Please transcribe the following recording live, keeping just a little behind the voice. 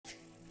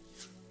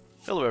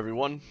Hello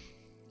everyone,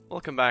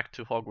 welcome back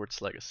to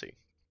Hogwarts Legacy.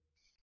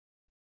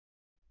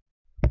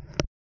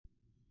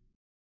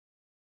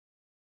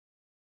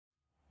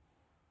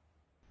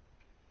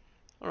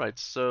 Alright,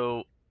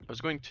 so I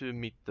was going to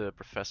meet the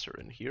professor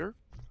in here.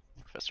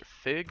 Professor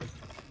Fig.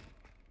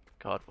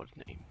 God, what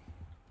a name.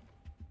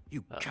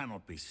 You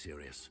cannot be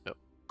serious. Oh,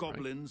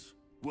 Goblins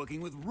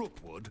working with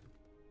rookwood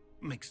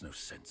makes no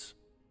sense.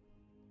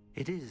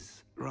 It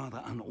is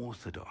rather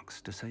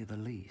unorthodox, to say the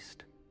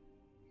least.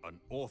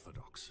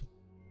 Unorthodox?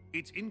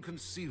 It's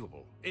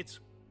inconceivable. It's...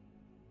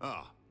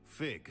 Ah,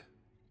 Fig.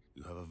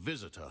 You have a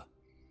visitor.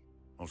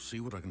 I'll see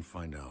what I can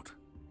find out.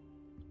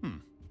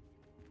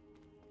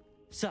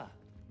 Sir,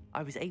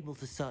 I was able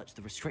to search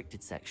the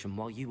restricted section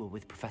while you were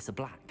with Professor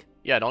Black.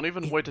 Yeah, don't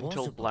even It wait was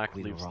until a book Black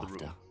we leaves were the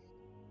after. room.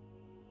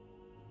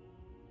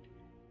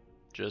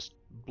 Just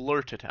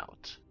blurt it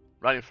out.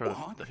 Right in front of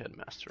What? the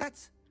headmaster.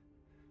 That's...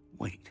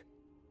 Wait.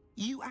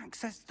 You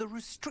accessed the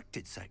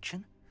restricted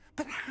section?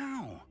 But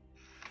how?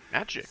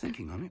 Magic.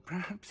 Thinking on it,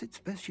 perhaps it's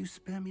best you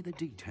spare me the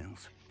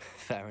details.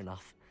 Fair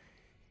enough.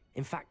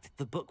 In fact,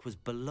 the book was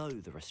below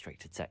the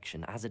restricted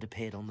section as it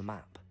appeared on the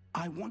map.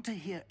 I want to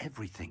hear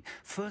everything.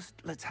 First,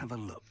 let's have a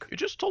look. You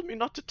just told me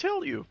not to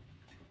tell you.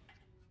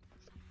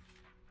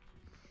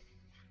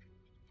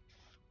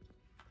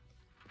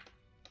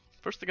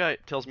 First the guy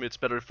tells me it's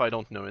better if I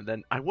don't know, and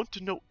then I want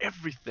to know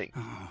everything.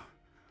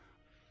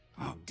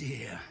 Oh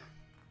dear.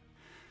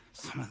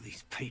 Some of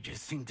these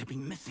pages seem to be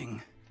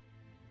missing.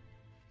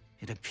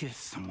 It appears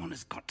someone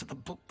has got to the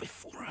book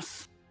before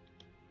us.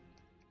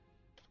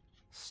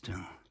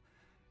 Still,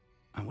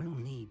 I will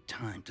need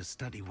time to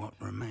study what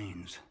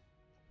remains.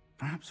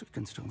 Perhaps we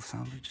can still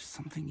salvage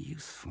something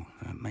useful,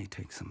 though it may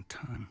take some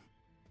time.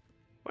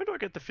 Why do I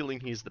get the feeling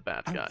he's the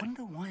bad guy? I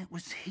wonder why it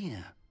was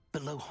here,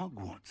 below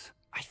Hogwarts.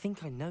 I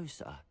think I know,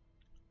 sir.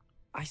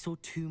 I saw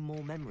 2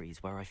 more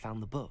memories where I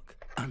found the book.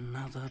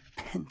 Another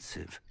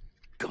pensive.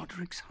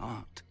 Godric's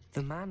heart.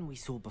 The man we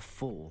saw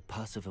before,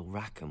 Percival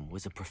Rackham,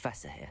 was a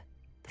professor here.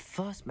 The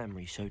first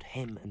memory showed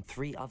him and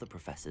 3 other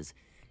professors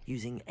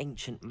using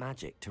ancient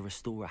magic to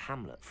restore a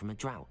hamlet from a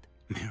drought.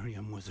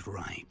 Miriam was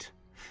right.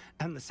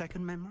 And the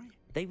second memory?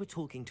 They were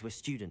talking to a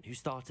student who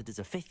started as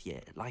a 5th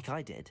year, like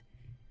I did.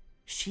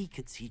 She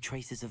could see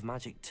traces of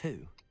magic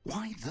too.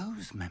 Why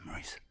those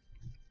memories?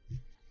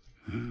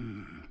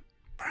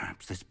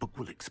 Perhaps this book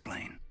will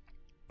explain.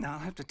 Now I'll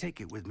have to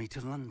take it with me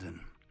to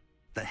London.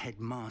 The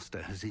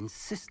headmaster has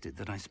insisted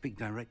that I speak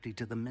directly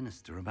to the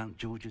minister about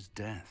George's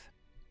death.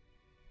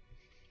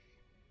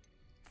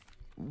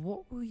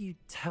 What will you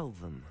tell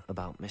them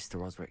about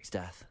Mr. Osric's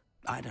death?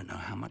 I don't know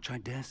how much I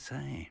dare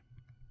say.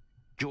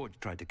 George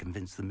tried to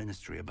convince the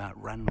ministry about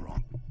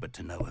Ranrock, but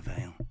to no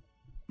avail.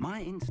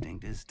 My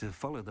instinct is to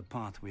follow the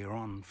path we are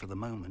on for the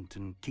moment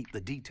and keep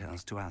the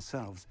details to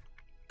ourselves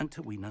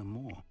until we know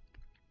more.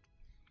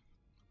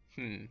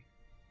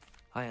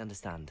 I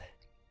understand.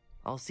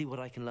 I'll see what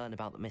I can learn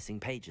about the missing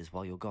pages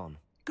while you're gone.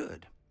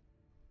 Good.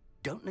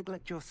 Don't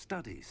neglect your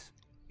studies.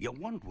 Your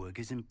wand work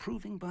is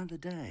improving by the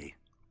day.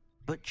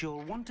 But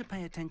you'll want to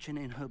pay attention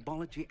in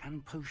herbology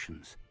and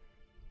potions.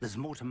 There's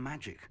more to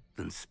magic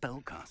than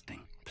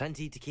spellcasting.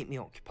 Plenty to keep me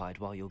occupied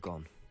while you're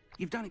gone.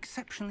 You've done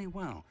exceptionally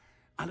well.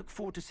 I look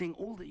forward to seeing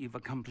all that you've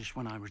accomplished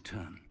when I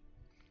return.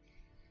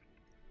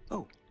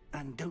 Oh,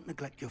 and don't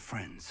neglect your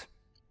friends.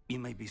 You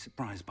may be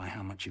surprised by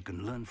how much you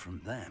can learn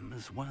from them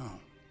as well.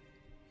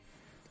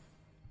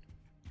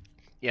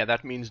 Yeah,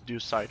 that means do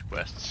side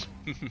quests.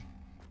 Right,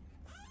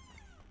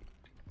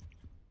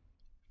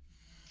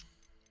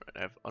 I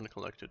have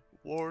uncollected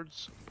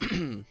wards.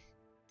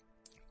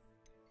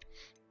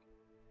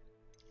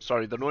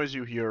 Sorry, the noise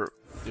you hear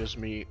is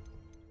me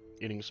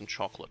eating some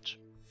chocolate.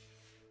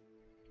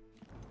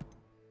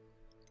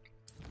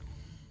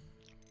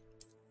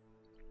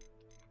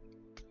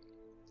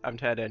 I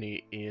haven't had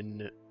any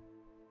in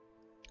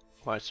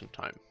quite some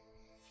time.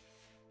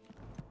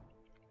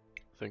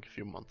 I think a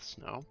few months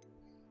now.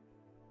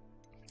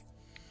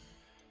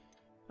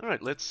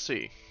 Alright, let's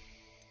see.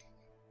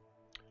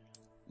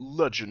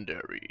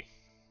 Legendary.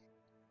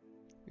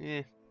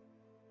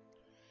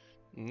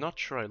 Not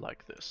sure I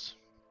like this.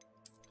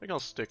 I think I'll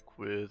stick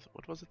with...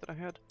 what was it that I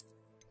had?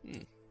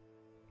 I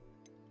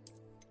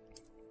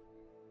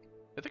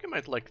think I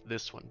might like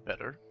this one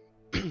better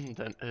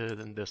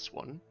than this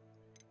one.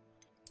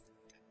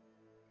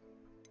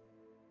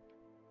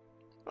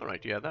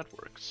 Alright, yeah, that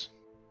works.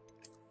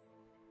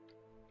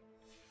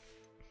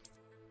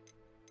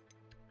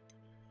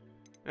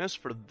 As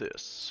for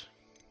this...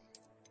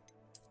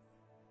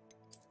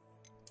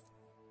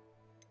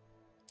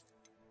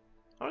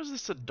 how is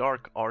this a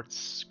dark arts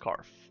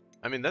scarf?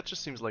 I mean, that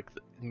just seems like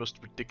the most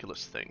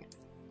ridiculous thing.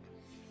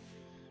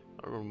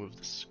 I'll remove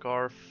the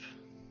scarf.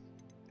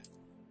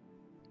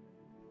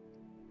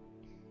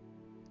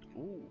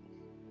 Ooh.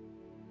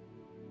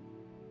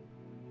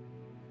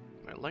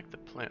 I like the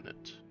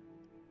planet.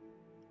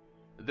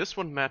 This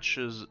one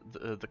matches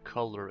the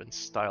color and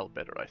style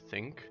better, I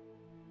think.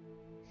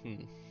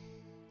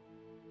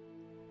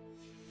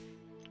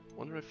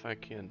 Wonder if I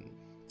can...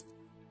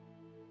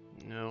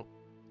 no.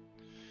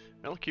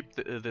 I'll keep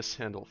this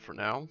handle for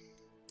now.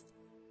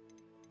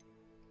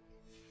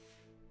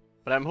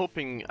 But I'm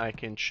hoping I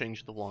can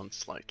change the wand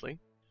slightly.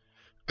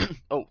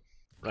 Oh,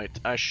 right,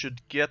 I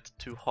should get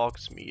to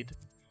Hogsmeade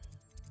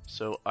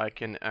so I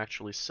can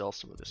actually sell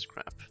some of this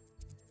crap.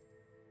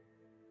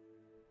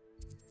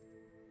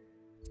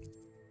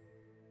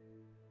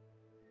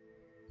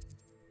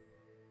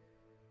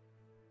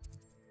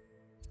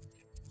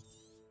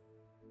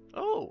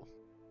 Oh,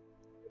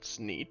 it's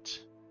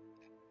neat.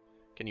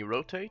 Can you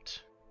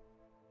rotate?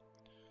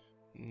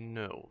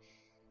 No.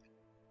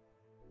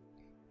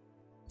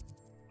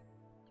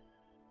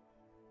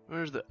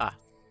 Where's the... Ah,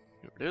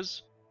 here it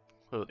is.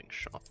 Clothing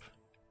shop.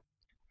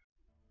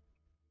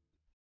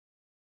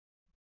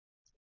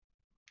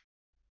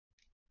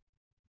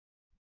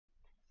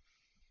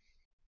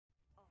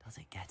 Does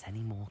it get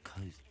any more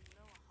cozy?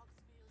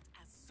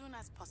 As soon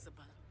as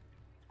possible.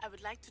 I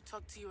would like to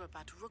talk to you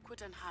about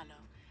Rookwood and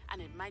Harlow,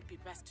 and it might be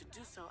best to do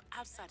so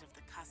outside of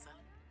the castle.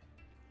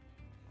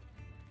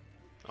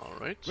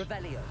 Alright.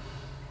 Revelio.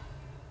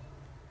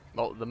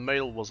 Well, the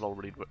mail was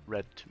already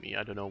read to me.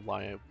 I don't know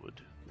why I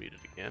would read it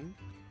again.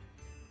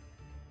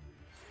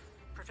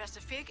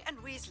 Professor Fig and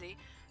Weasley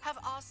have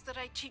asked that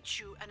I teach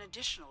you an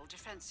additional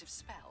defensive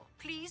spell.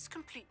 Please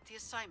complete the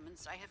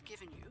assignments I have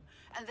given you,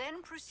 and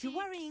then proceed... You're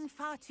worrying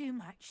far too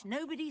much.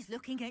 Nobody's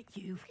looking at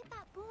you. Look at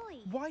that boy.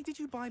 Why did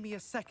you buy me a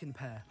second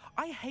pair?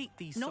 I hate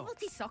these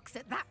Novelty socks. socks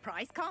at that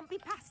price can't be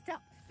passed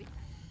up.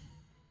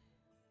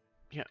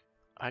 Yeah,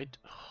 I'd...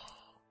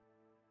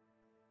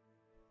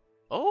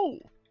 Oh!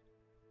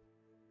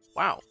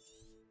 Wow.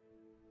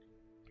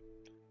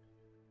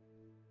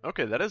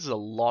 Okay, that is a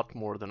lot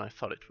more than I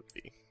thought it would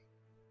be.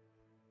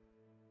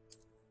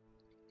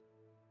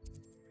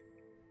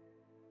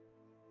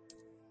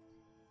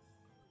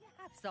 You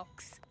have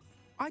socks.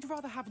 I'd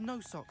rather have no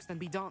socks than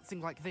be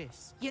dancing like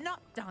this. You're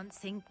not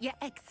dancing, you're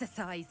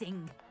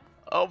exercising.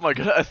 Oh my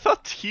god, I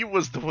thought he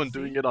was the one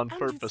doing it on And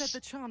purpose. you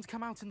said the charm's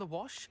come out in the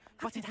wash,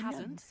 but it I've never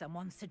known hasn't.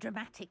 someone so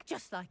dramatic,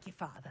 just like your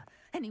father.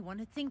 Anyone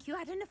would think you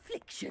had an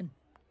affliction.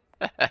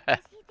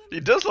 He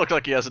does look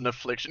like he has an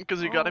affliction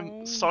because you got him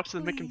Oh, socks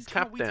that make him please,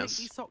 tap can't we dance.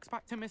 take these socks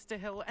back to Mr.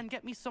 Hill and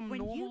get me some When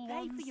normal you pay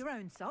ones? for your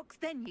own socks,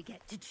 then you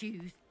get to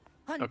choose.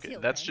 Okay,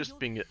 Until that's then, just you'll-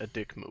 being a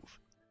dick move.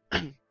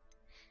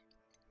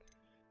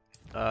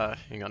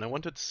 Hang on, I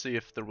wanted to see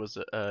if there was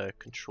a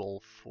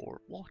control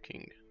for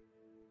walking.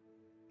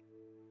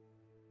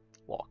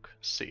 Walk,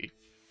 see.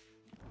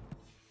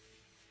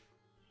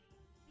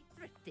 Be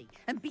thrifty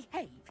and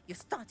behave. You're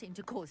starting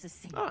to cause a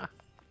scene. Ah,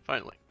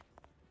 finally.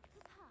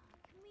 Papa,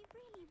 can we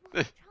really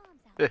wash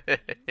charms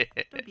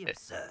out? Don't be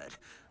absurd.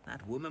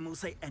 That woman will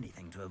say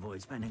anything to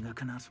avoid spending her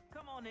canut.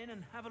 Come on in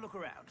and have a look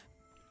around.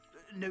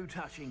 No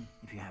touching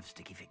if you have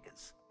sticky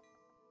fingers.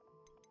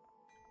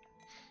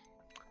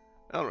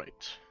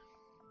 Alright.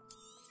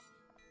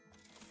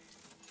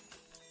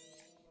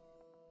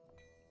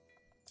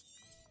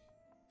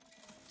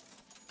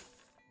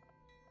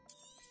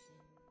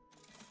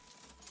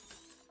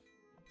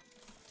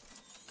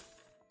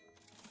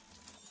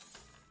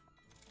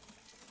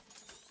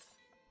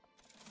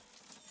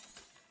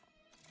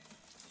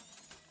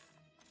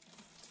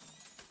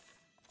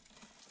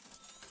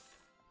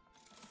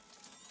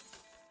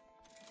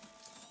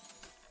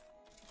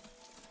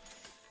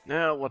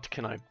 Now, what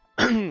can I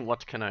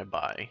what can I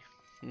buy?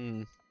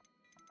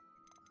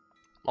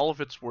 All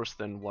of it's worse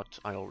than what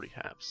I already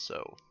have,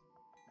 so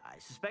I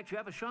suspect you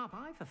have a sharp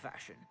eye for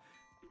fashion.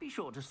 Be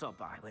sure to stop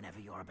by whenever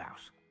you're about.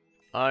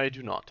 I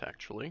do not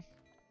actually.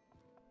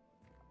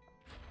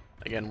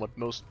 Again, what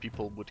most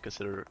people would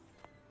consider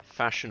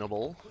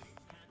fashionable,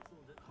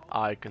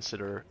 I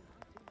consider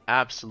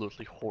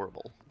absolutely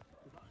horrible.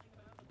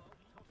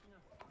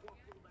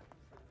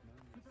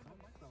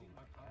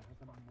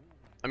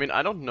 I mean,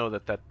 I don't know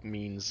that that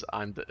means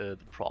I'm the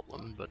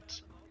problem,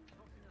 but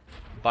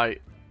by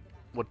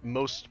what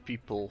most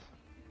people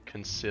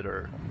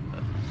consider...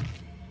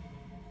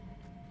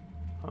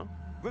 Huh?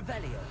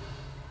 Revelio.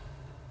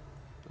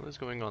 What is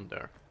going on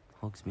there?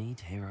 Hogsmeade,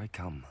 here I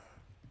come.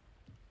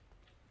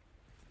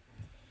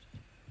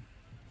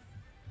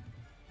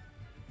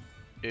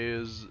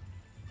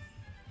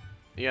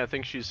 Yeah, I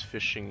think she's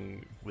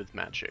fishing with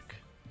magic.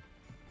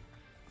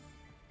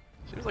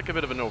 Seems like a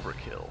bit of an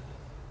overkill.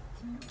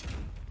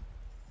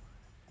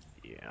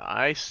 Yeah,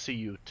 I see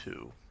you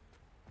too.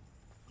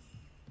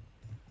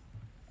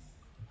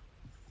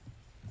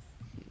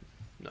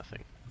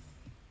 Nothing.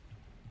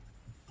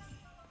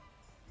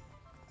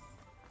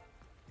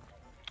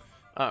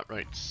 Ah,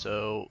 right,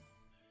 so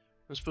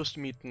I'm supposed to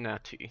meet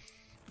Natty.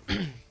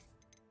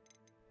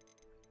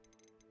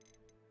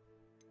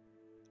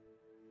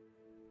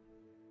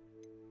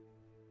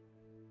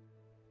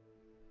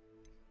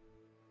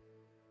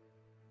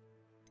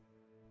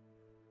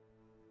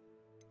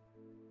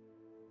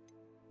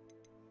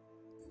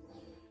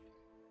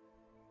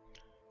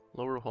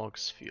 Lower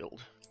Hogsfield,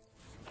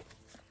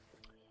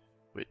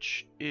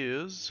 which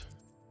is,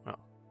 well,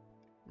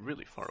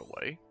 really far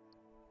away.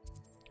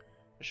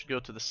 I should go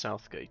to the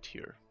south gate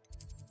here.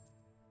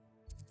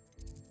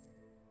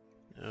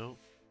 No.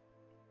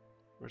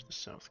 Where's the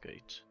south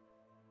gate?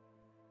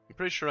 I'm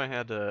pretty sure I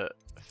had a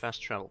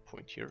fast travel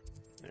point here.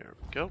 There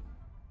we go.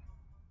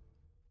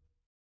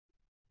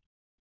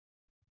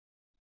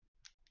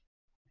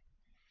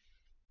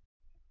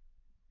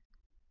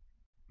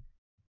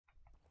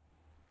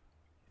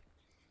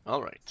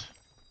 Alright.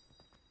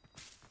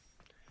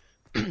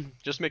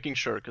 Just making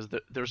sure, because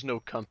there's no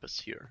compass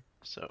here,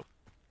 so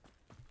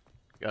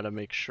gotta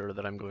make sure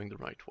that I'm going the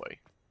right way.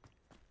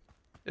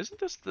 Isn't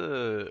this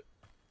the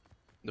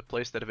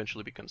place that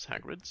eventually becomes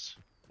Hagrid's?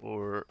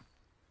 Or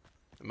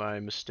am I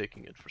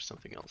mistaking it for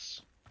something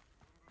else?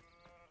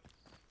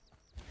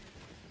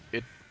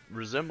 It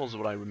resembles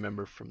what I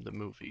remember from the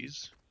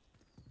movies.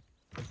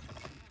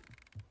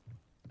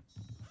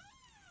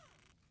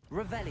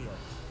 Revelio.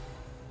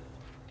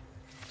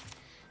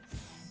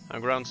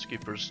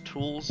 Groundskeeper's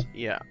tools.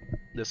 Yeah,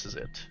 this is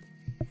it.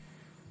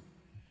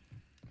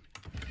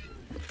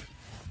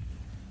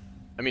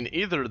 I mean,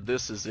 either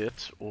this is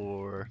it,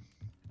 or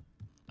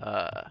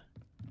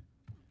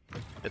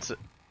it's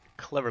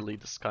cleverly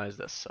disguised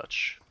as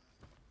such.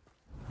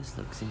 This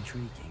looks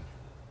intriguing.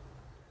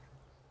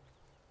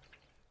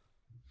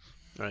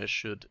 I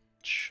should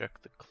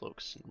check the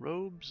cloaks and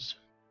robes.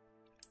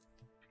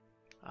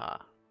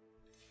 Ah.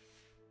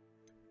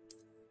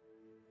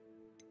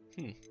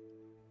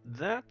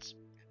 That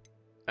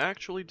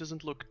actually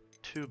doesn't look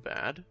too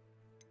bad.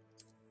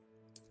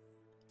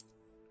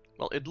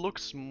 Well, it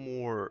looks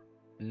more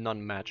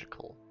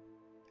non-magical.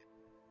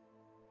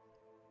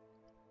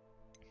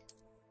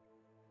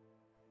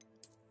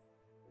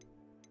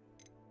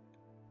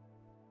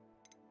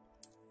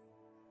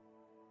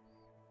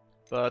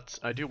 But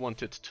I do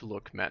want it to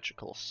look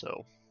magical,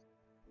 so...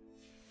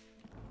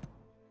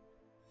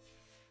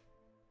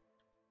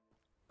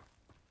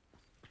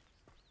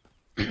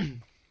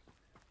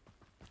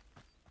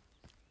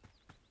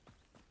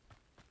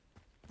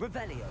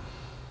 Revelio.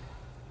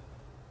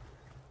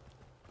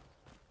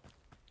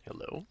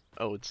 Hello?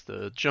 Oh, it's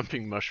the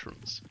jumping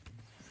mushrooms.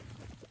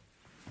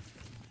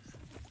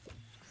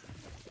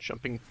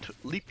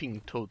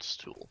 Leaping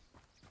toadstool.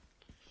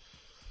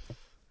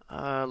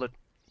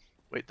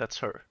 Wait, that's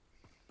her.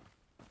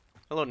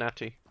 Hello,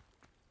 Natty.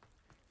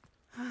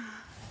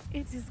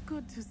 It is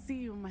good to see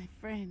you, my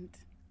friend.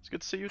 It's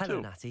good to see you Hello,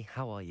 too. Natty.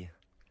 How are you?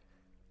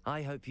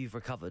 I hope you've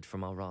recovered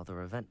from our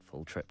rather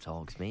eventful trip to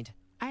Hogsmeade.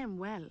 I am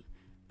well,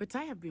 but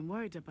I have been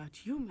worried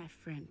about you, my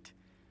friend.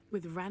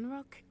 With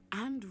Ranrock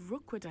and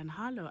Rookwood and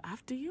Harlow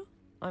after you?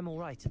 I'm all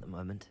right at the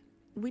moment.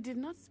 We did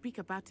not speak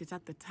about it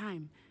at the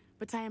time,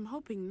 but I am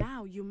hoping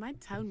now you might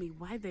tell me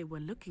why they were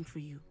looking for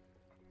you.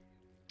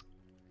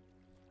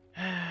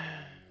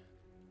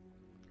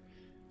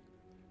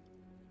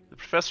 The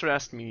professor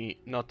asked me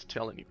not to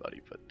tell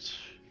anybody, but...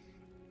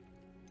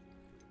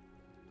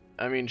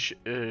 I mean,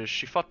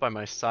 she fought by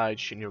my side,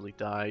 she nearly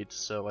died,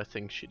 so I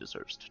think she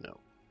deserves to know.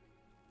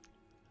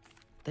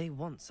 They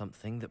want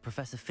something that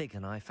Professor Fig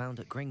and I found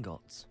at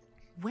Gringotts.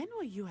 When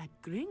were you at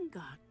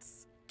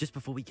Gringotts? Just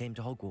before we came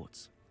to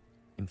Hogwarts.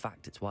 In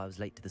fact, it's why I was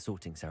late to the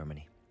sorting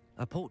ceremony.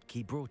 A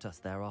portkey brought us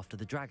there after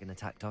the dragon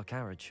attacked our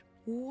carriage.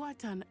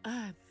 What on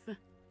earth?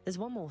 There's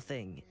one more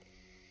thing.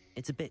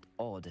 It's a bit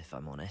odd, if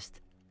I'm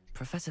honest.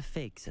 Professor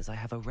Fig says I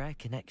have a rare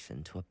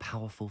connection to a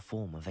powerful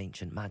form of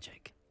ancient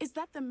magic. Is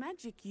that the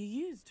magic you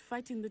used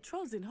fighting the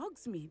trolls in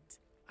Hogsmeade?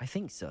 I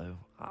think so.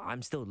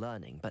 I'm still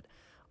learning, but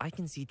I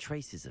can see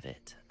traces of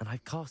it, and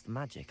I've cast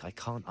magic I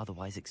can't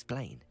otherwise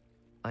explain.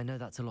 I know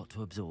that's a lot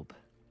to absorb.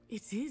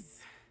 It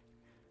is.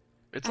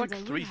 It's And like I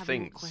will three have more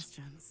things.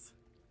 questions.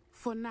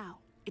 For now,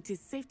 it is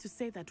safe to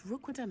say that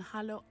Rookwood and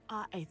Harlow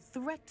are a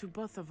threat to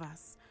both of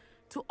us,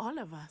 to all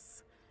of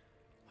us,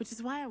 which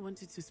is why I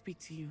wanted to speak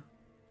to you.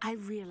 I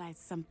realized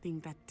something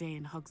that day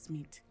in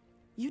Hogsmeade.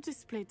 You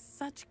displayed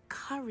such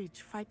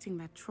courage fighting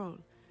that troll,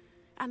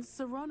 and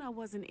Serona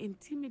wasn't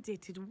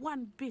intimidated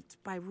one bit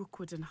by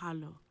Rookwood and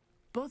Harlow.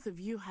 Both of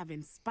you have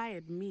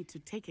inspired me to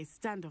take a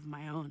stand of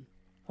my own.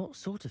 What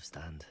sort of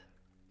stand?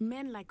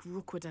 Men like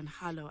Rookwood and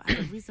Harlow are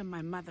the reason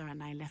my mother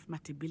and I left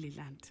Matibili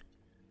land.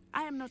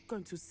 I am not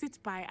going to sit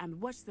by and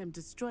watch them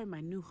destroy my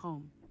new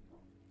home.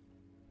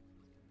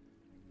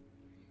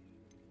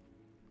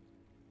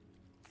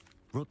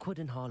 Rookwood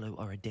and Harlow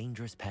are a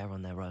dangerous pair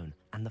on their own,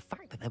 and the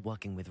fact that they're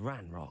working with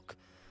Ranrock,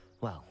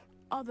 well...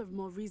 All the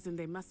more reason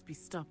they must be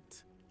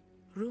stopped.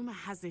 Rumor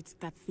has it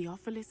that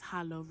Theophilus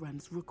Harlow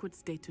runs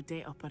Rookwood's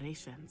day-to-day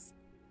operations.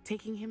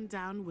 Taking him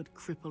down would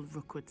cripple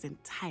Rookwood's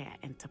entire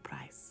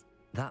enterprise.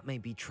 That may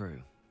be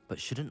true, but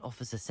shouldn't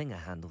Officer Singer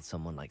handle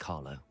someone like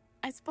Harlow?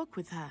 I spoke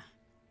with her.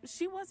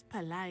 She was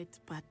polite,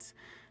 but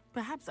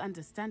perhaps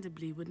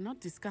understandably would not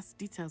discuss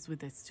details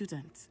with a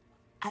student.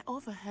 I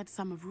overheard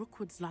some of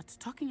Rookwood's lot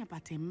talking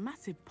about a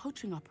massive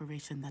poaching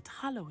operation that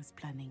Harlow is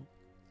planning.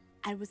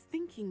 I was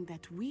thinking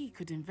that we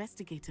could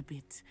investigate a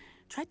bit,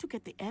 try to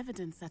get the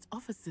evidence that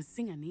Officer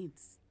Singer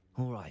needs.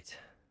 All right,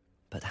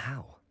 but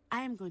how?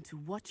 I am going to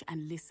watch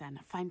and listen,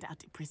 find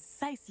out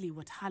precisely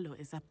what Harlow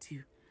is up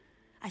to.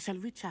 I shall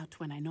reach out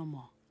when I know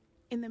more.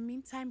 In the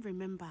meantime,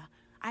 remember,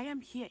 I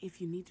am here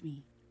if you need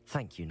me.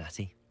 Thank you,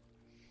 Natty.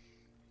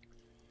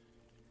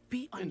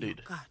 Be on Indeed.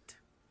 your guard.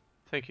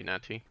 Thank you,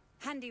 Natty.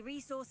 Handy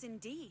resource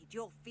indeed,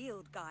 your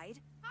field guide.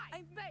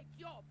 I beg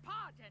your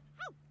pardon.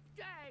 How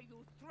dare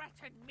you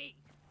threaten me?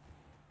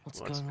 What's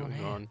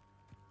going on?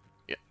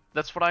 Yeah,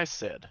 that's what I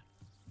said.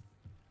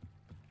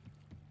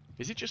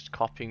 Is he just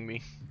copying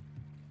me?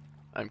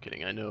 I'm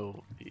kidding, I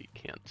know he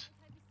can't.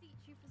 I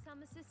beseech you for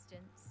some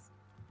assistance.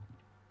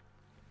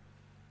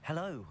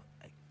 Hello,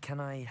 can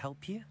I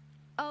help you?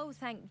 Oh,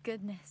 thank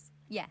goodness.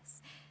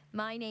 Yes,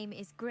 my name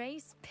is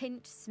Grace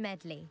Pinch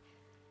Smedley,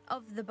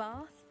 of the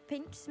Bath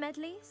Pinch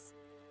Smedleys.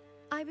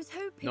 I was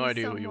hoping No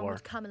idea who someone you are.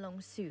 would come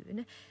along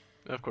soon.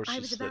 Of course, I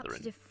she's was about to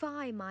Slytherin.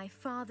 defy my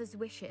father's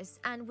wishes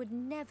and would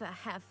never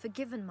have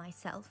forgiven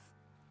myself.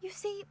 You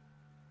see,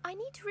 I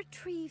need to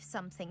retrieve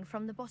something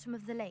from the bottom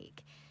of the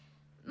lake.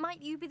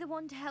 Might you be the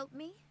one to help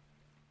me?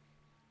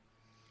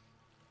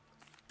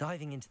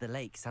 Diving into the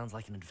lake sounds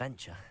like an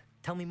adventure.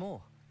 Tell me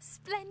more.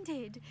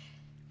 Splendid!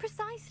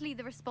 Precisely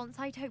the response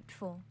I'd hoped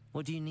for.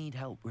 What do you need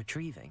help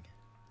retrieving?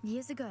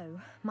 Years ago,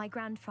 my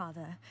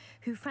grandfather,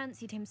 who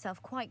fancied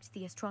himself quite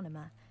the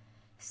astronomer,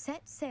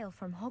 set sail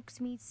from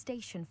Hogsmeade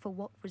station for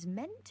what was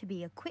meant to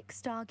be a quick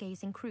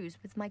stargazing cruise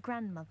with my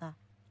grandmother.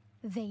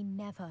 They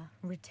never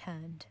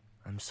returned.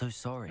 I'm so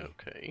sorry.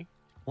 Okay.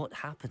 What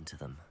happened to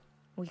them?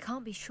 We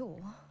can't be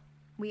sure.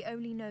 We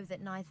only know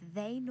that neither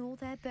they nor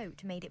their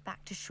boat made it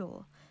back to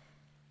shore.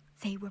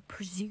 They were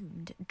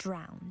presumed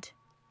drowned.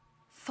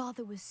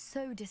 Father was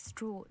so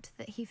distraught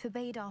that he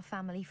forbade our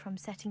family from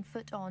setting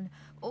foot on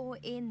or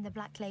in the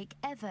Black Lake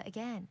ever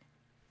again.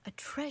 A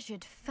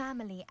treasured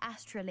family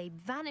astrolabe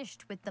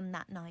vanished with them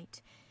that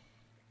night.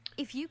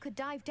 If you could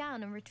dive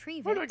down and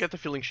retrieve Why it, do I get the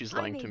feeling she's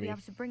lying I may to be me?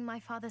 able to bring my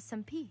father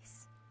some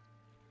peace.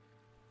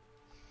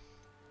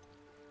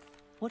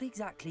 What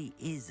exactly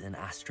is an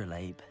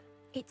astrolabe?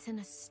 It's an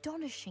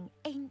astonishing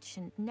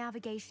ancient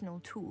navigational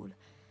tool.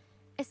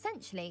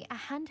 Essentially a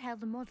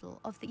handheld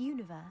model of the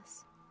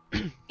universe.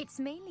 It's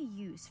mainly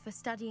used for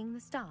studying the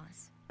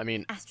stars. I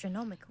mean,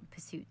 Astronomical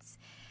pursuits.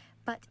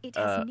 But it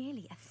has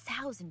nearly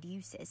 1,000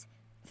 uses.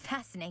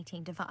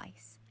 Fascinating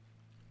device.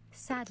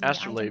 Sadly, I'd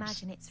astrolabes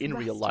imagine it's in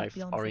real rusted life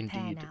beyond are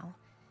repair indeed now.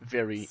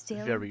 very,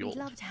 Still, very we'd old.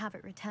 love to have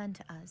it returned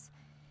to us.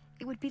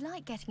 It would be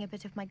like getting a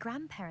bit of my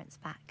grandparents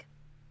back.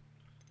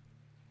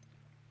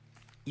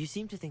 You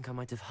seem to think I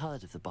might have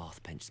heard of the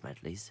Bath Pinch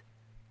Smedleys.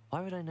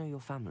 Why would I know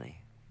your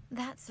family?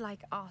 That's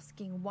like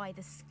asking why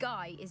the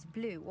sky is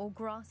blue or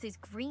grass is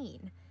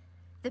green.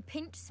 The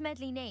Pinch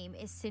Smedley name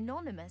is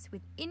synonymous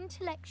with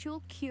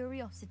intellectual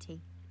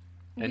curiosity.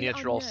 And We yet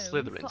are you're all known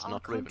Slytherins, for our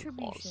not Ravenclaws.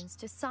 contributions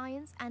to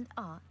science and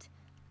art.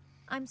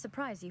 I'm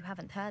surprised you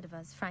haven't heard of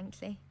us,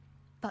 frankly.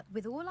 But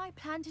with all I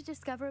plan to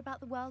discover about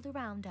the world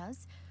around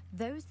us,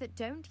 those that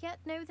don't yet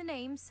know the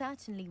name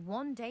certainly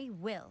one day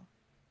will.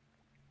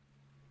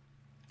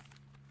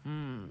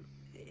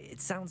 It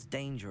sounds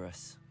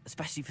dangerous,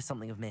 especially for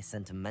something of mere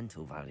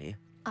sentimental value.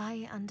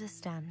 I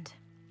understand.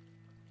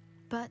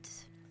 But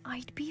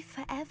I'd be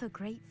forever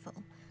grateful.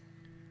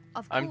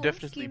 Of I'm course,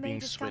 definitely you may being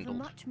discover swindled.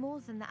 much more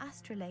than the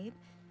astrolabe.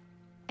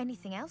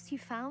 Anything else you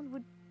found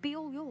would be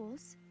all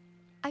yours.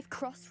 I've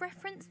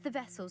cross-referenced the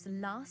vessel's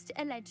last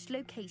alleged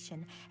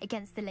location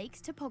against the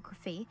lake's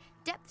topography,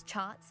 depth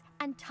charts,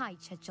 and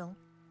tide schedule.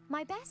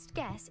 My best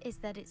guess is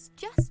that it's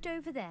just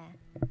over there,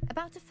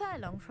 about a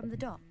furlong from the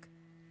dock.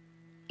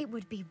 It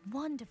would be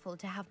wonderful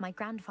to have my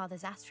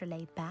grandfather's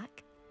astrolabe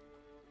back.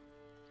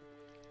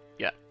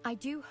 Yeah. I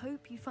do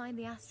hope you find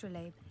the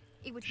astrolabe.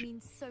 It would mean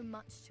so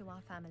much to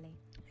our family.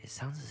 It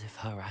sounds as if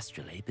her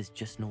astrolabe is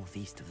just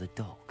northeast of the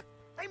dock.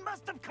 They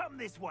must have come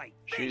this way.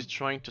 She's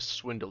trying to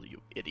swindle you,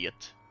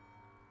 idiot.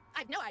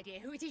 I've no idea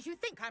who it is you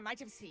think I might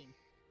have seen.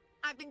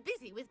 I've been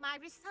busy with my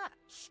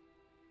research.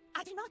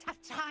 I do not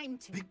have time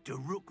to... Victor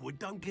Rookwood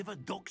don't give a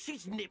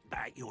doxy's nip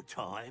back your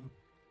time.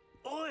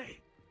 Oi!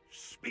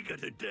 Speak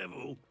of the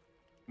devil.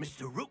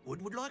 Mr. Rookwood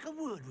would like a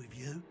word with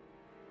you.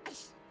 A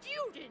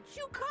student?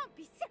 You can't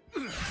be...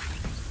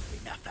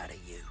 Enough out of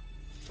you.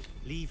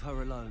 Leave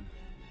her alone.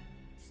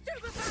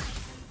 Stupefy!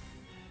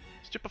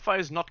 Stupefy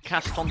is not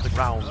cast on the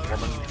ground,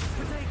 woman.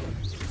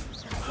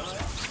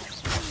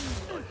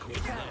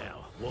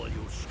 Now, while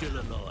you're still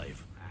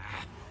alive.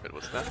 Wait,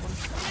 what's that one?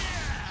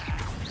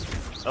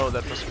 Oh,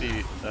 that must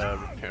be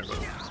repair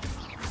rope.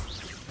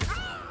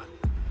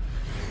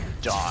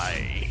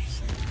 Die.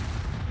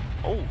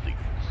 Holy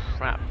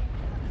crap.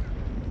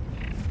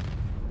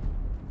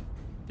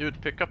 Dude,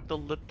 pick up the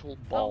little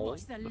I'll ball.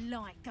 watch the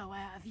light go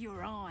out of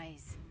your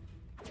eyes.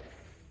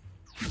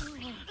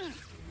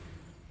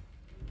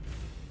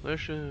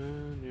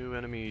 Listen, new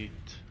enemy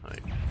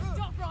type.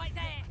 Stop right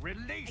there!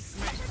 Release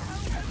me!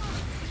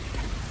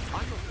 I'm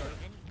not going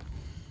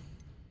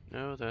any...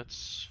 No,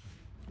 that's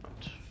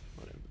not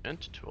what I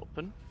meant to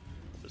open.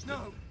 Was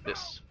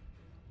this.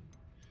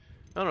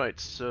 Alright,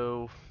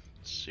 so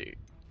let's see.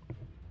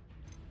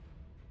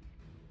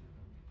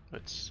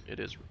 It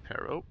is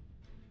Reparo.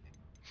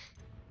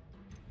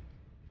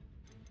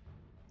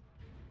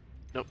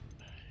 Nope,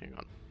 hang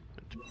on.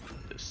 Meant to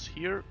put this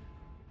here.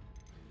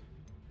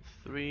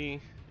 3,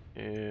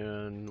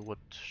 and what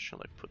shall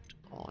I put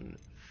on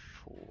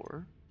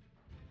 4.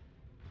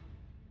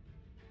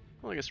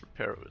 Well, I guess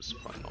repair was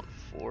fine on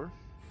 4.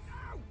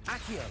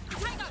 Accio.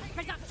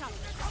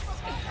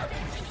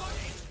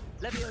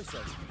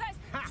 Levioso.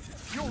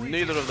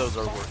 Neither of those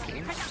are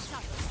working.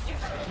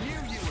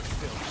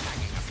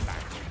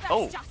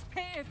 Oh!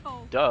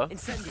 Duh.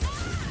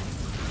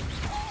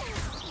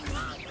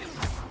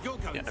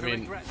 Yeah, I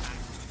mean,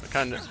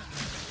 kind of.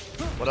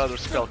 What other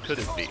spell could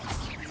it be?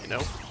 You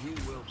know? You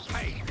will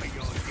pay for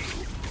your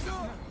deed.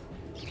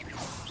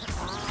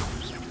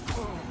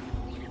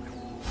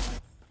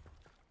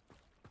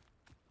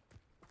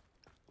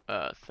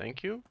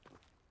 Thank you?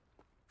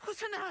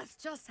 What on earth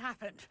just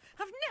happened?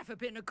 I've never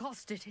been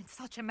accosted in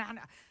such a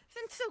manner,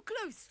 and so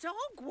close to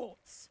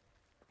Hogwarts.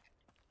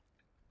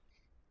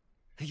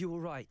 Are you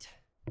all right?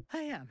 I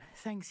am,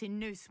 thanks in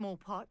no small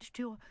part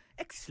to your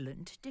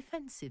excellent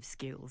defensive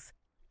skills.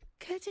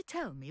 Care to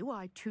tell me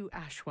why 2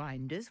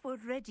 Ashwinders were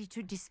ready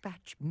to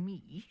dispatch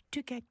me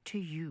to get to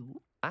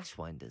you?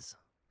 Ashwinders?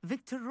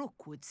 Victor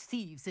Rookwood's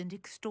thieves and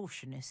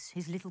extortionists,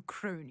 his little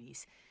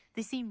cronies.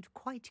 They seemed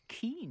quite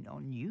keen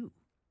on you.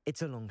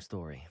 It's a long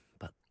story,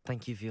 but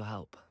thank you for your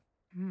help.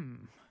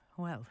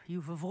 Well,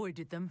 you've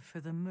avoided them for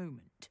the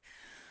moment.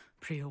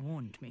 Priya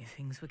warned me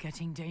things were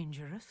getting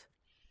dangerous.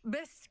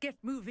 Best get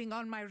moving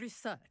on my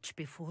research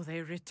before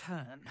they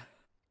return.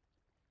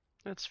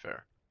 That's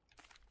fair.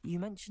 You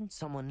mentioned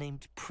someone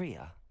named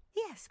Priya.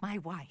 Yes, my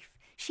wife.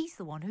 She's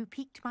the one who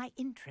piqued my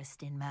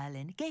interest in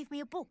Merlin. Gave me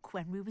a book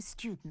when we were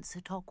students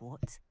at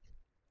Hogwarts.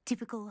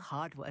 Typical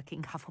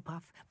hard-working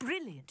Hufflepuff,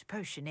 brilliant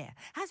potioneer,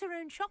 has her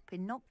own shop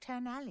in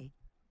Knockturn Alley.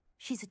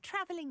 She's a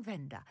travelling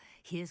vendor.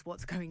 Hears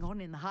what's going on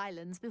in the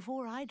Highlands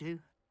before I do.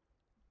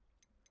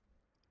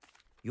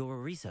 You're a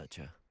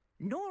researcher?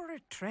 Nora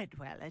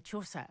Treadwell at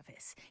your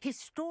service.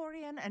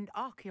 Historian and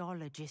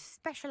archaeologist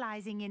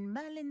specialising in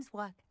Merlin's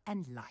work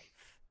and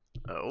life.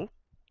 Oh?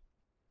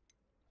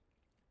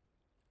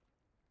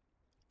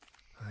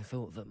 I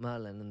thought that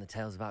Merlin and the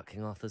tales about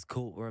King Arthur's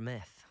court were a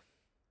myth.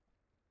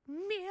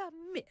 Mere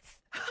myth.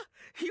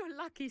 You're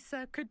lucky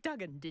Sir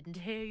Cadogan didn't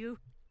hear you.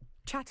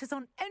 Chatters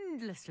on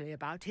endlessly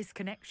about his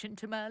connection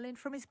to Merlin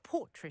from his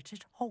portrait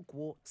at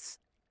Hogwarts.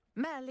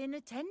 Merlin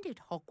attended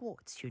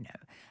Hogwarts, you know,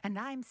 and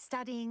I'm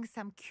studying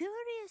some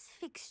curious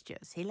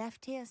fixtures he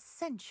left here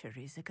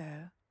centuries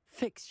ago.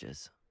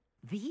 Fixtures?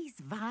 These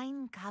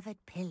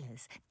vine-covered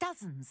pillars,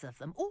 dozens of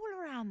them, all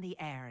around the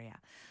area.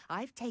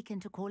 I've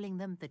taken to calling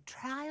them the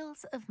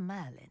Trials of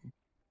Merlin.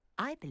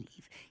 I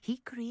believe he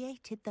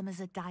created them as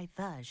a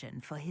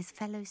diversion for his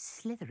fellow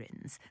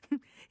Slytherins.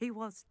 He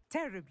was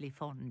terribly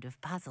fond of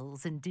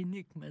puzzles and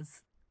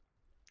enigmas.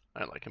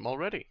 I like him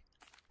already.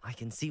 I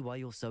can see why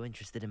you're so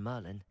interested in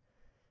Merlin.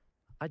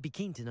 I'd be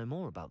keen to know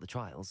more about the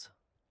trials.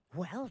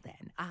 Well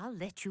then, I'll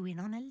let you in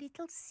on a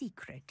little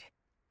secret.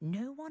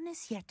 No one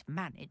has yet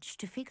managed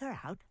to figure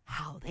out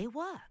how they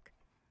work.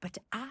 But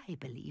I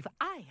believe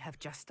I have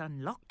just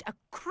unlocked a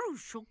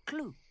crucial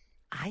clue.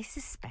 I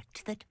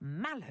suspect that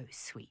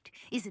Mallowsweet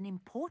is an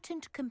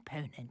important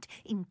component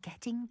in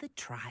getting the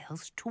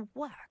trials to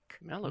work.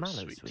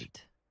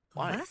 Mallowsweet?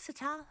 Why?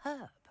 Versatile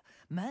herb.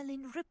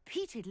 Merlin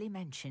repeatedly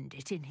mentioned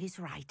it in his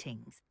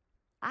writings.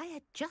 I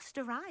had just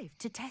arrived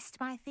to test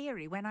my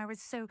theory when I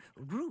was so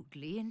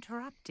rudely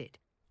interrupted.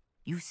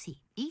 You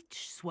see,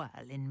 each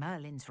swirl in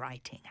Merlin's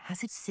writing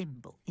has a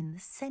symbol in the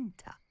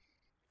centre.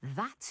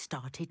 That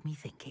started me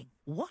thinking,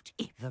 what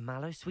if... The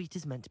Mallowsweet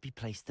is meant to be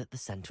placed at the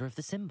centre of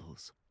the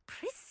symbols.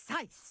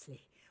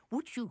 Precisely.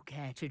 Would you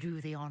care to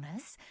do the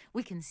honours?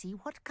 We can see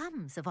what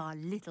comes of our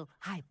little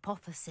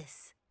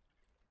hypothesis.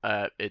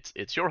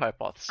 It's your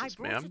hypothesis, I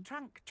brought ma'am. a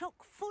trunk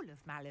chock full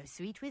of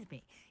Mallowsweet with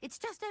me. It's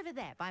just over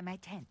there by my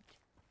tent.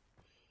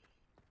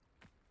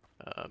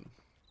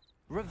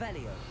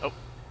 Revelio. Oh.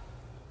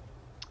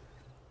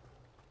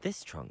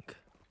 This trunk?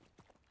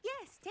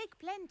 Yes, take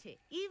plenty,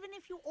 even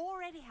if you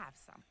already have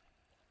some.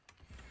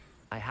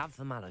 I have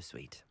the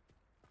Mallowsweet.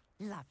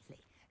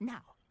 Lovely.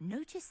 Now,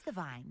 notice the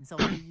vines on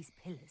these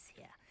pillars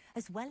here,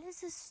 as well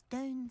as a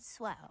stone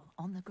swell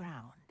on the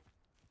ground.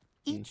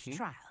 Each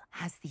trial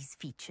has these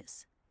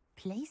features.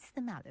 Place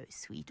the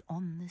Mallowsweet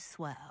on the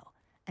swell,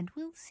 and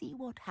we'll see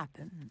what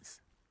happens.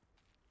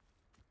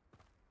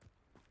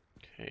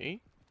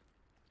 Okay.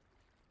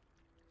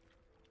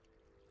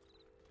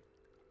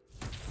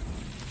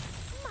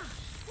 My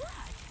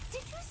word!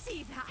 Did you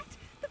see that?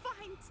 The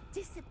vines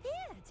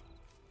disappeared.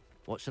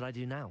 What should I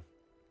do now?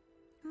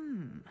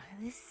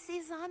 This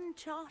is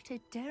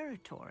uncharted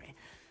territory.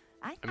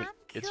 I mean, am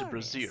it's a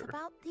curious brazier.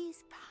 about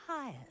these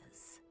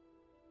pyres.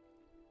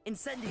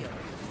 Incendio!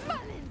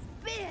 Merlin's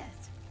beard!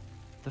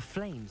 The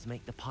flames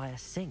make the pyre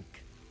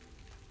sink.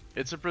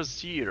 It's a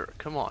brazier.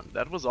 Come on,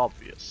 that was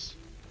obvious.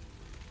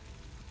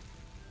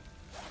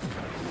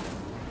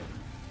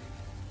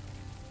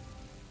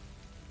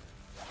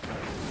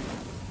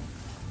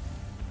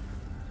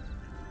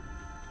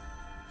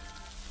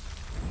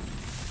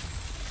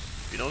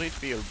 You don't need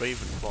to be a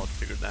Ravenclaw to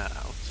figure that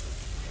out.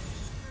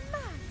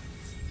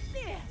 Merlin's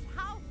beard!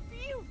 How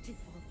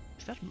beautiful!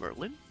 Is that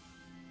Merlin?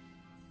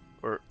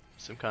 Or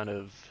some kind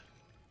of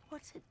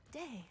What a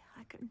day.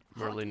 I can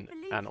Merlin hardly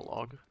believe it.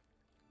 analog.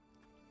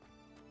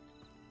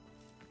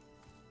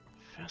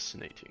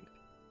 Fascinating.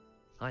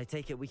 I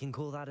take it we can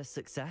call that a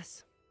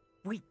success?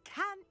 We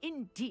can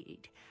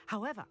indeed.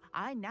 However,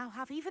 I now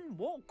have even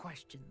more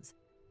questions.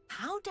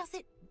 How does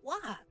it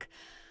work?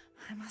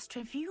 I must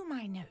review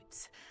my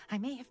notes. I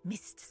may have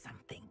missed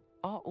something.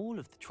 Are all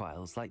of the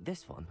trials like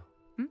this one?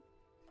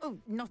 Oh,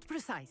 not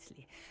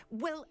precisely.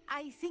 Well,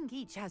 I think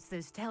each has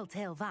those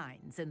telltale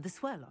vines and the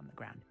swirl on the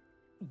ground.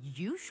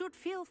 You should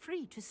feel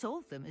free to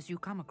solve them as you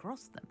come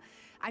across them.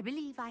 I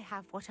believe I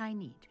have what I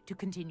need to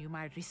continue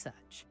my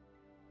research.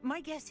 My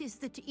guess is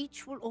that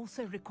each will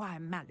also require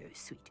mallow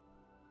sweet,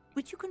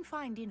 which you can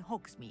find in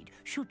Hogsmeade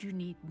should you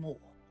need more.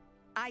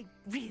 I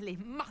really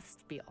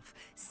must be off.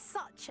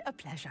 Such a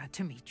pleasure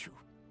to meet you.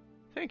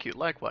 Thank you,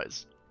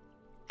 likewise.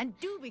 And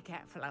do be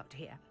careful out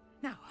here.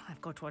 Now,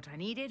 I've got what I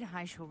needed.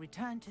 I shall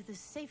return to the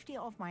safety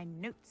of my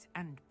notes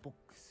and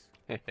books.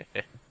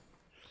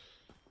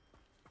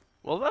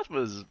 Well, that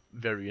was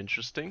very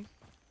interesting.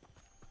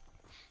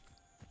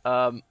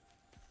 I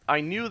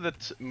knew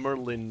that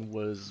Merlin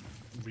was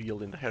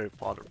real in the Harry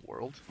Potter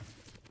world.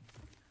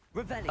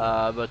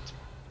 But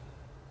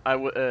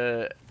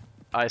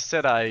I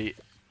said I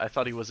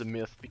thought he was a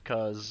myth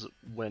because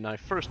when I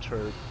first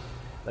heard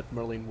that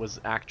Merlin was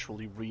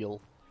actually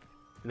real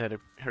in the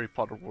Harry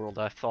Potter world,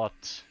 I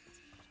thought,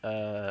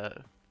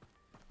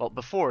 well,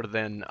 before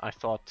then, I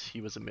thought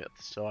he was a myth,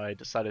 so I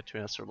decided to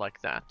answer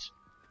like that.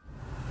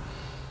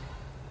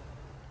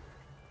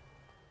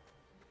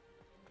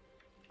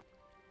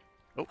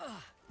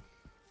 Oh.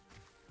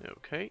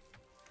 Okay.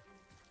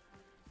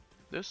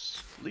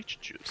 This leech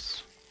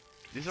juice.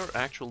 These are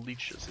actual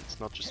leeches, it's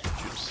not just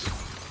juice.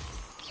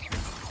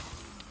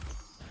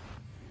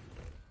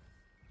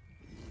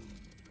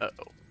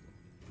 Uh-oh.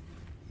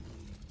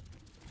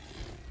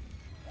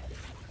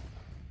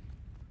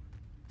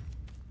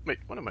 Wait,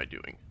 what am I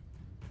doing?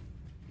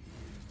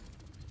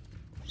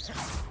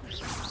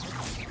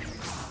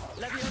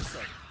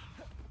 Levioso.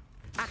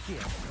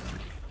 Accio.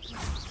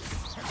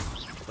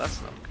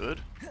 That's not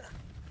good.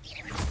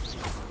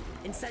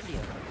 Incendio.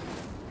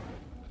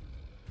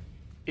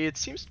 It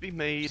seems to be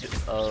made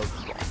of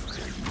rock.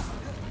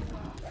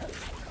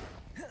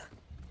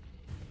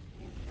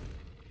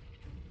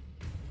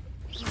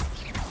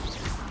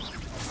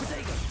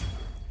 Protego.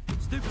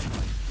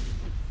 Stupefy.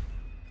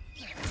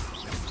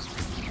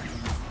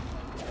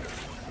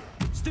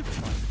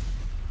 Stupefy.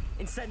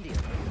 Incendio.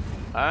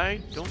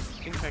 I don't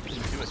think I can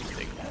do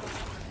anything.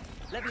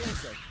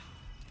 Levioso.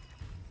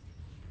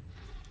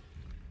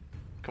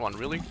 Come on,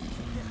 really?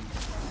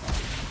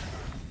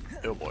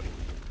 Oh boy.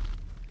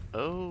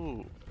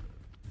 Oh.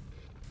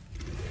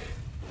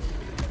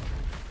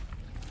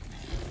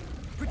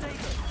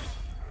 Protego.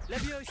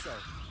 Levioso.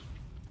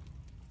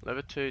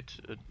 Levitate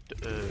a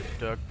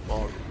duck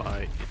ball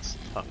by its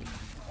tongue.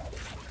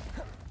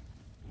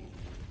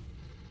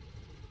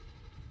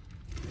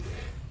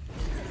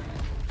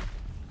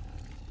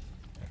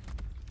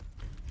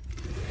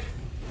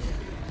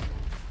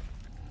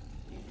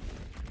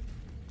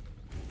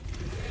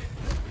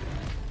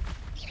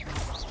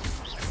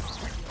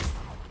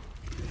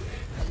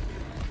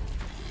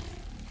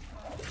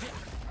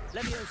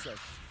 Levioso.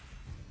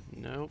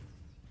 No.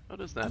 How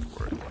does that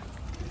work?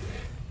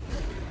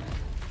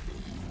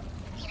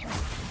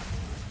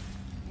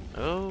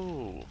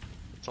 Oh.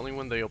 It's only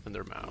when they open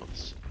their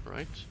mouths,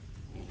 right?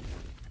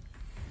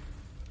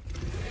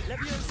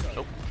 Levioso.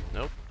 Nope.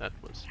 Nope. That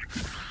was...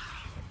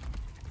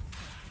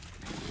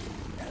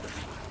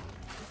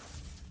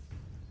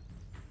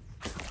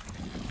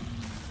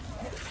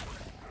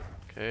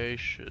 Okay,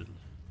 should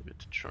get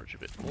to charge a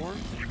bit more.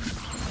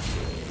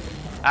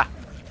 Ah!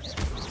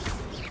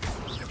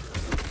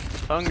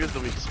 Tongue is the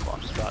weak spot,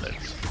 got it.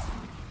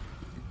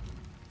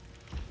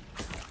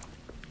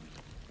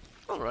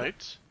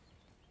 Alright.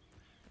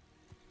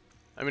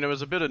 I mean, I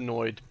was a bit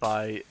annoyed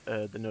by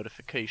the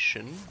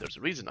notification. There's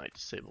a reason I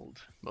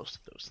disabled most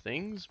of those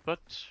things,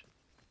 but...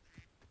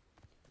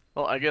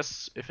 Well, I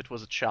guess if it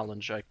was a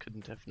challenge, I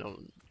couldn't have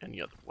known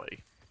any other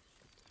way.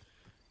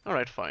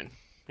 Alright, fine.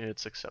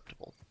 It's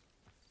acceptable.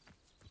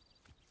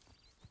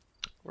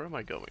 Where am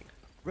I going?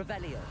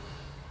 Revelio.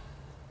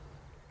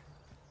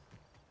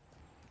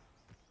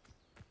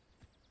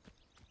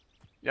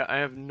 Yeah, I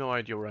have no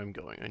idea where I'm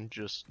going. I'm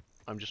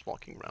just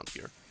walking around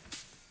here.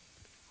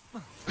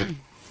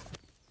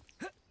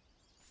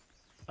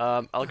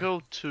 I'll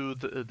go to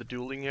the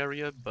dueling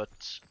area,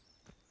 but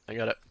I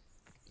gotta,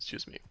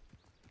 excuse me,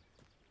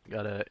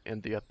 gotta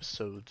end the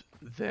episode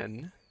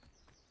then.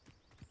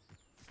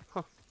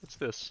 Huh, what's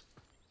this?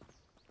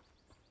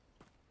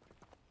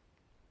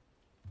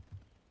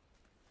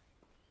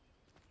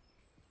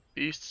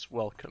 Beasts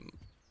welcome.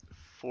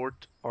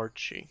 Fort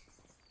Archie.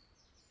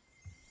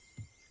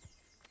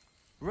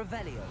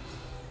 Revelio.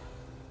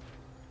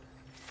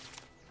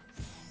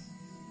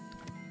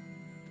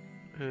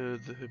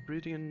 The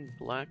Hebridean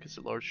Black is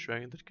a large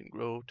dragon that can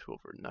grow to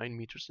over 9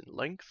 meters in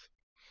length.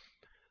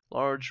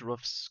 Large,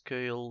 rough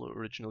scale,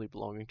 originally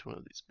belonging to one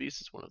of these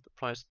beasts, is one of the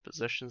prized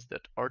possessions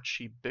that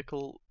Archie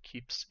Bickle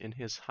keeps in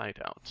his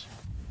hideout.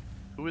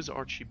 Who is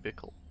Archie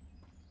Bickle?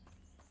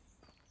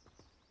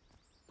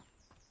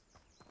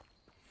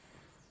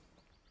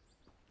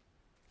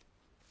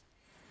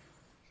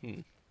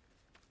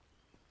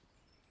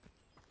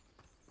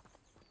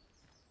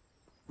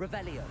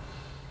 Revelio.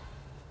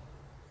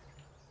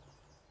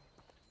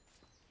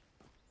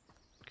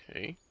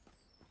 Okay.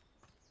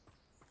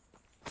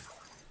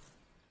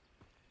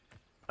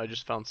 I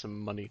just found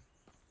some money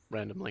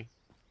randomly.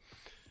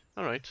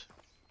 Alright.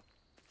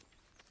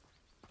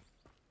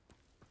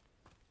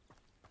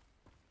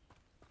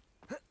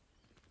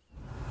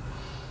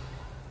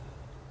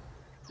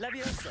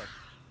 Levioso.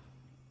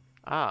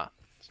 Ah,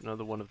 it's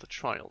another one of the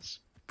trials.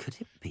 Could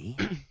it be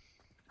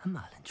a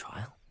Merlin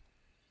trial?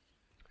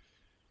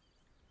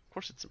 Of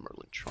course it's a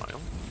Merlin trial.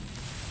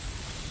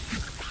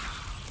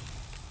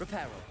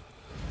 Reparo.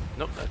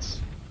 Nope,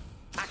 that's...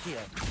 Accio.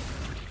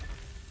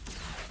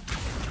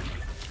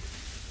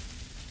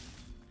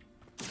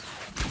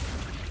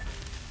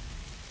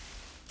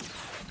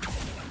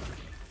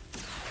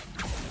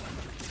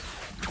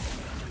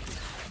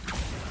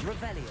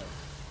 Revelio.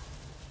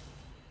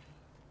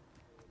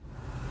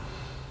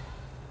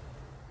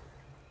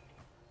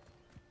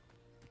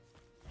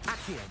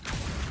 Accio.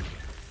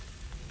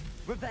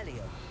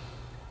 Revelio.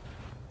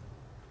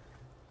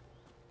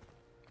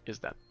 Is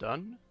that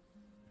done?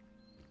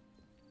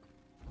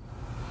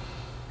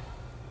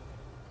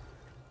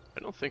 I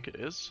don't think it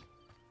is.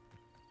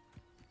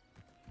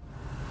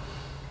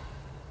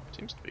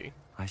 Seems to be.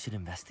 I should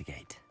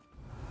investigate.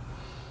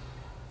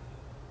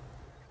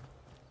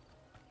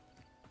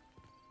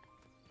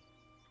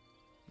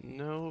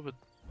 No, but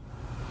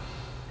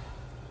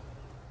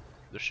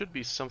there should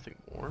be something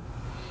more.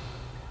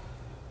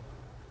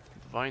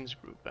 The vines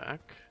grew back.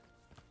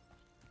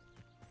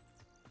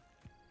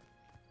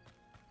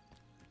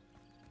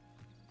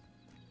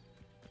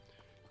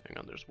 Hang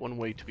on, there's one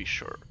way to be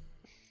sure.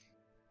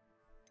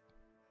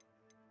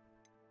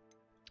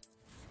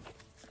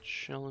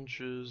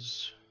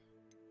 Challenges,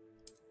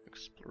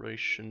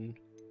 exploration.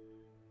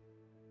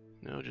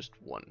 No, just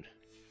one.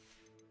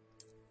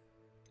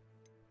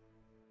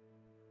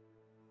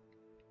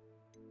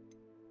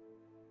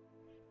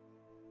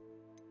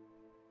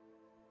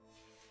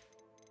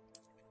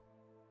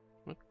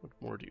 What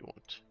more do you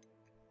want?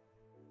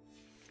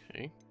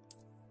 Okay.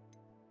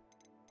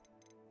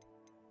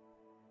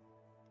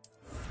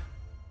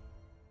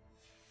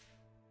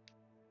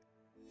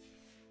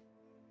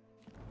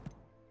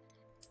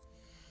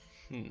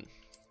 Here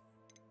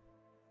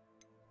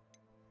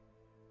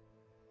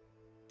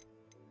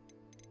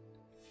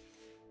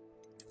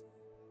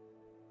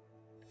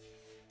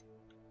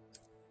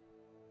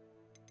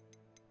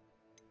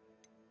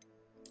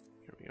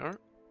we are.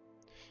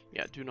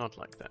 Yeah, do not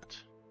like that.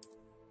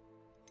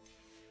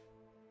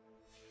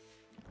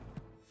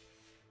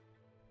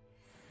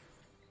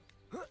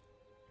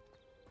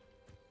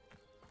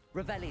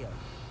 Revelio.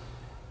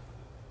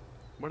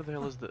 Where the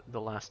hell is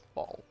the last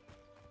ball?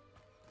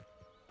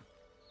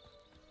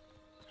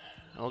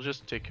 I'll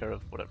just take care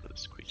of whatever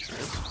this creature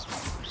is.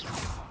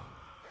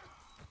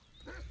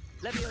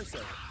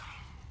 Levioso.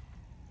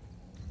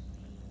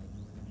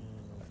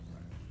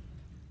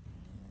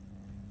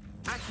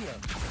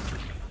 Accio.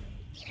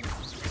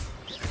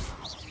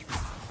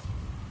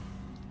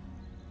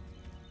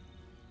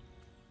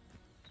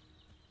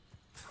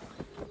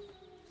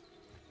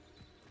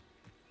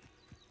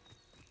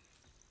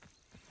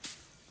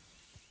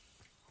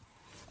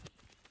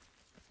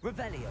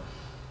 Revelio.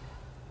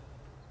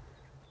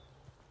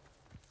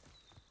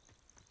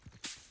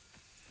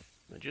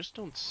 I just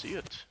don't see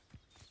it.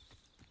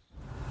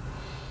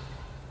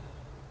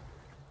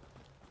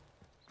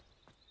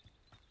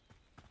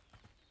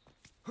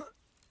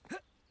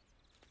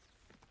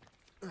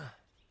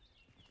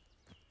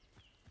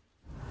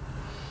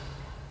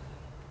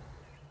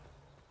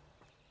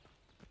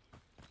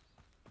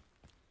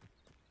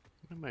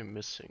 What am I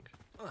missing?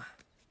 Oh.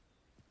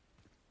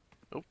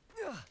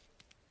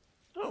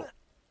 Oh.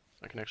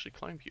 I can actually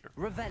climb here.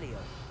 Revelio.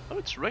 Oh,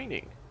 it's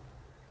raining.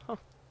 Huh.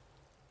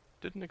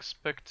 Didn't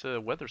expect a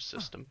weather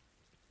system.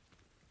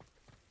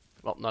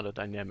 Well, not a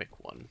dynamic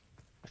one.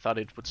 I thought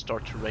it would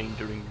start to rain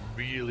during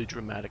really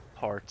dramatic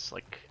parts,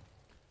 like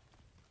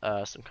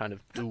some kind of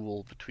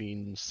duel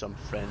between some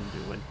friend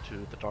who went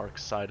to the dark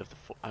side of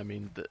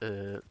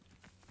the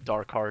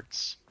dark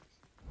arts.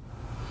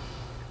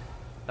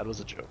 That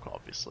was a joke,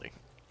 obviously.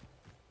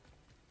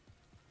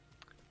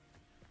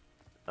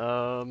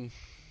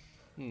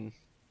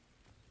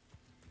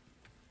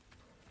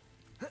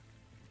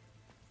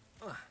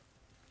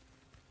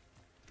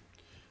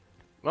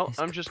 Well, this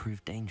I'm could just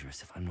prove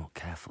dangerous if I'm not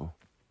careful.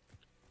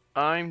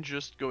 I'm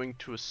just going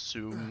to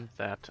assume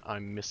that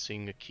I'm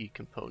missing a key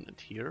component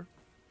here.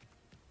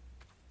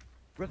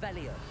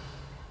 Revelio.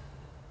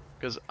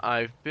 Because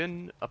I've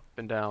been up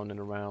and down and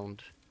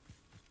around.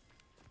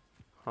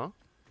 Huh?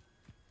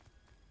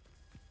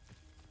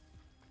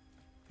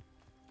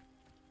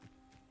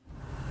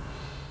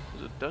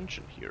 There's a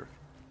dungeon here.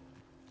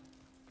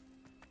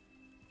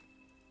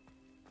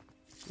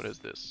 What is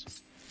this?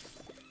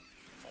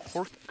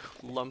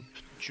 Horklump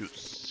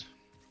juice.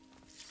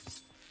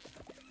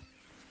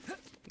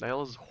 The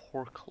hell is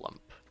Horklump?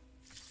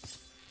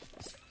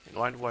 And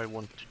why do I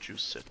want to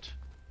juice it?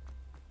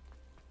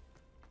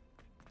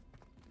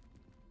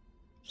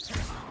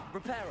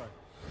 Reparo.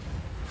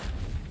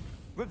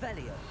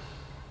 Revelio.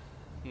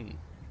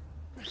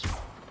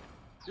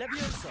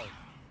 Levioso.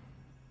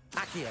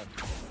 Accio.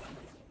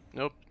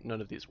 Nope, none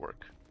of these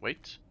work.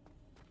 Wait.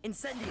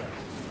 Incendio.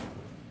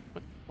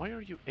 What? Why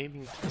are you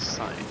aiming to the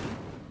side?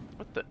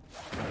 What the?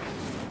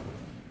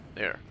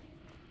 There.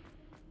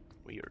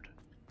 Weird.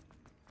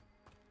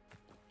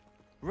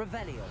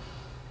 Revelio.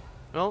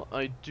 Well,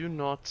 I do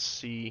not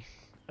see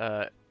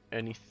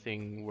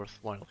anything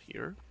worthwhile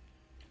here.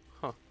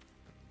 Huh.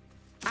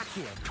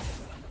 Accio.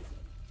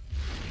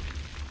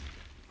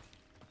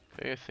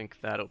 Okay, I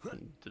think that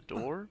opened the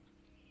door.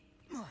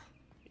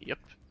 Yep.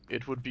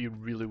 It would be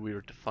really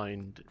weird to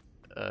find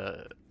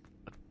a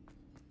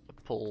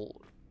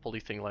pulley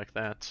thing like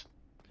that.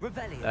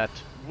 Revelio. That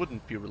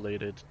wouldn't be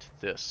related to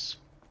this.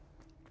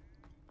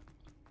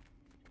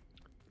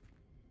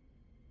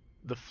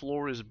 The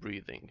floor is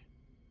breathing.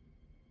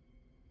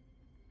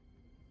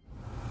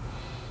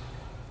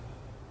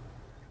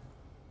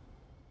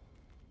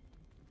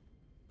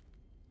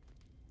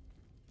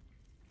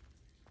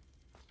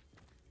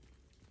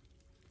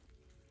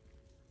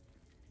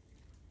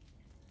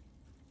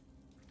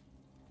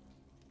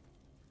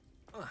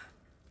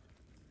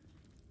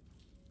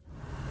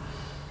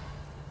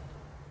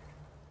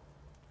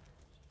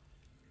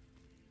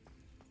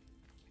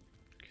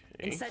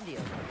 Okay. Incendio.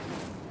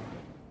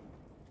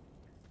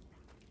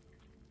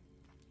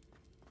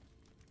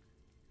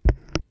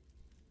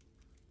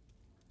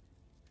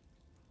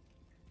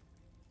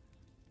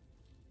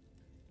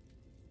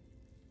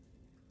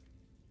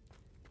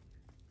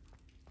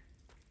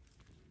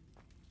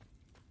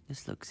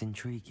 This looks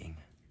intriguing.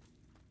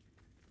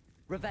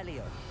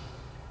 Revelio.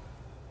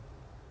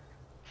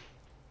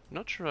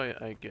 Not sure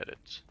I get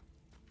it.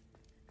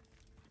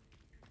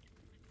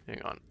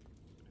 Hang on.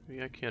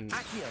 Maybe I can...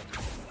 Accio.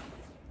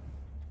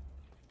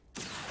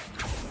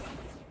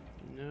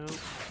 No.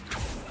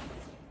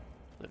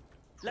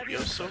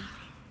 Levioso.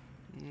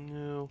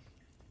 No.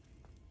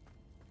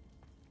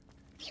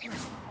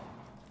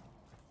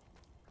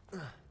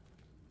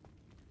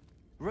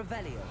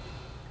 Revelio.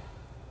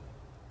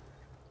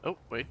 Oh,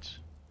 wait.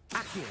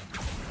 Accio.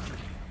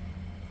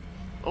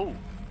 Oh.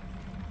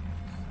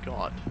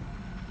 God.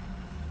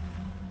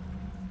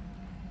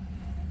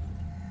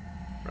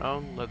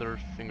 Brown leather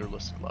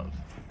fingerless glove.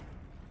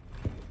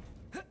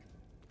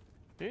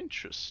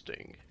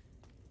 Interesting.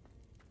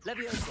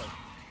 Levioso.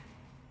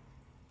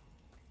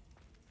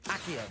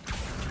 Accio.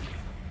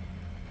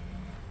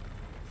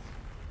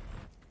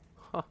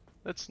 Huh,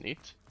 that's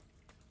neat.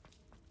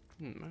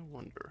 I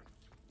wonder.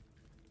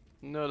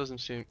 No, doesn't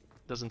seem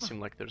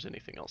like there's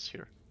anything else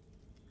here.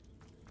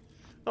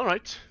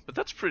 Alright, but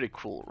that's pretty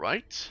cool,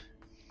 right?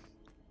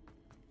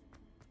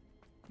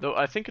 Though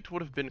I think it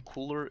would have been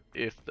cooler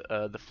if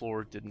the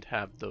floor didn't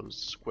have those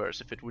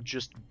squares, if it would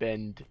just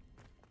bend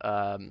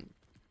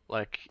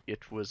like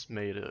it was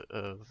made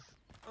of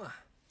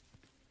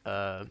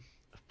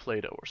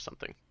Play-Doh or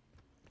something.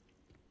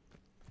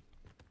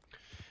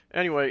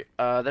 Anyway,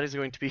 that is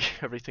going to be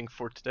everything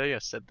for today. I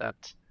said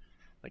that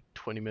like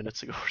 20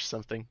 minutes ago or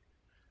something.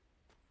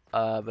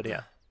 But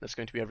yeah, that's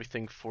going to be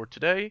everything for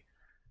today.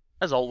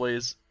 As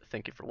always,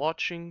 thank you for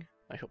watching.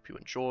 I hope you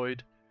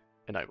enjoyed,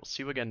 and I will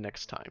see you again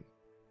next time.